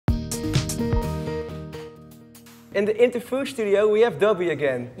In the IntoFood studio, we have Dobby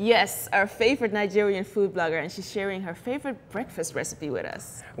again. Yes, our favorite Nigerian food blogger, and she's sharing her favorite breakfast recipe with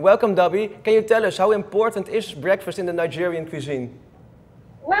us. Welcome, Dobby. Can you tell us how important is breakfast in the Nigerian cuisine?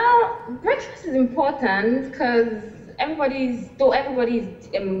 Well, breakfast is important because everybody's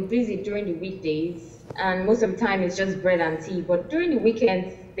busy during the weekdays, and most of the time it's just bread and tea. But during the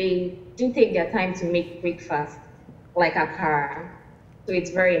weekends, they do take their time to make breakfast, like Akara. So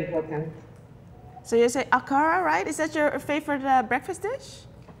it's very important. So you say Akara, right? Is that your favorite breakfast dish?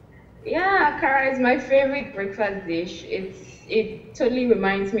 Yeah, Akara is my favorite breakfast dish. It totally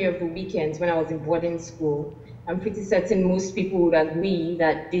reminds me of the weekends when I was in boarding school. I'm pretty certain most people would agree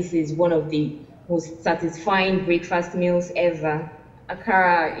that this is one of the most satisfying breakfast meals ever.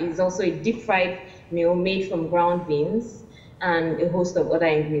 Akara is also a deep-fried meal made from ground beans and a host of other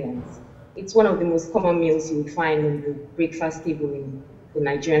ingredients. It's one of the most common meals you would find on the breakfast table in the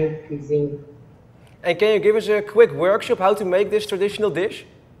Nigerian cuisine. And can you give us a quick workshop how to make this traditional dish?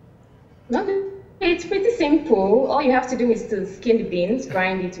 Okay. It's pretty simple. All you have to do is to skin the beans,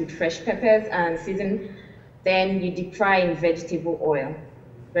 grind it with fresh peppers and season. Then you deep fry in vegetable oil.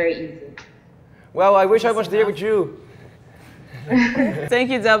 Very easy. Well, I wish I was there with you. Thank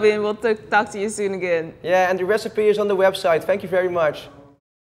you, Dobby, and we'll talk to you soon again. Yeah, and the recipe is on the website. Thank you very much.